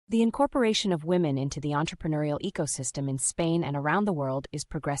The incorporation of women into the entrepreneurial ecosystem in Spain and around the world is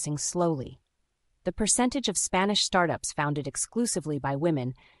progressing slowly. The percentage of Spanish startups founded exclusively by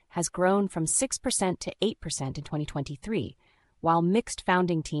women has grown from 6% to 8% in 2023, while mixed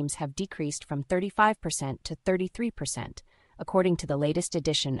founding teams have decreased from 35% to 33%, according to the latest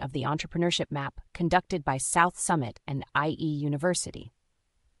edition of the Entrepreneurship Map conducted by South Summit and IE University.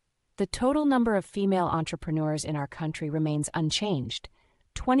 The total number of female entrepreneurs in our country remains unchanged.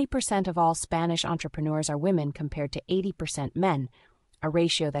 20% of all Spanish entrepreneurs are women compared to 80% men, a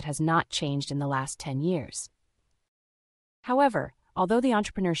ratio that has not changed in the last 10 years. However, although the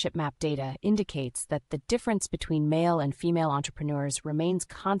Entrepreneurship Map data indicates that the difference between male and female entrepreneurs remains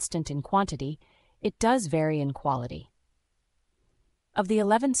constant in quantity, it does vary in quality. Of the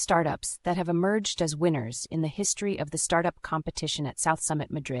 11 startups that have emerged as winners in the history of the startup competition at South Summit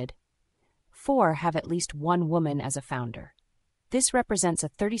Madrid, 4 have at least one woman as a founder. This represents a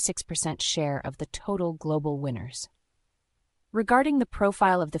 36% share of the total global winners. Regarding the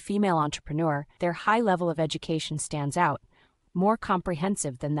profile of the female entrepreneur, their high level of education stands out, more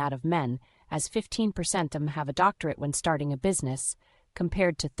comprehensive than that of men, as 15% of them have a doctorate when starting a business,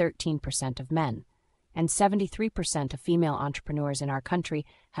 compared to 13% of men, and 73% of female entrepreneurs in our country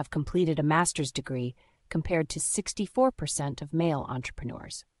have completed a master's degree, compared to 64% of male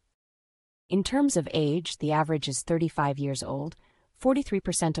entrepreneurs. In terms of age, the average is 35 years old.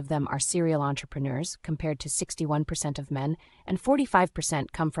 43% of them are serial entrepreneurs, compared to 61% of men, and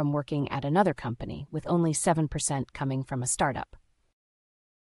 45% come from working at another company, with only 7% coming from a startup.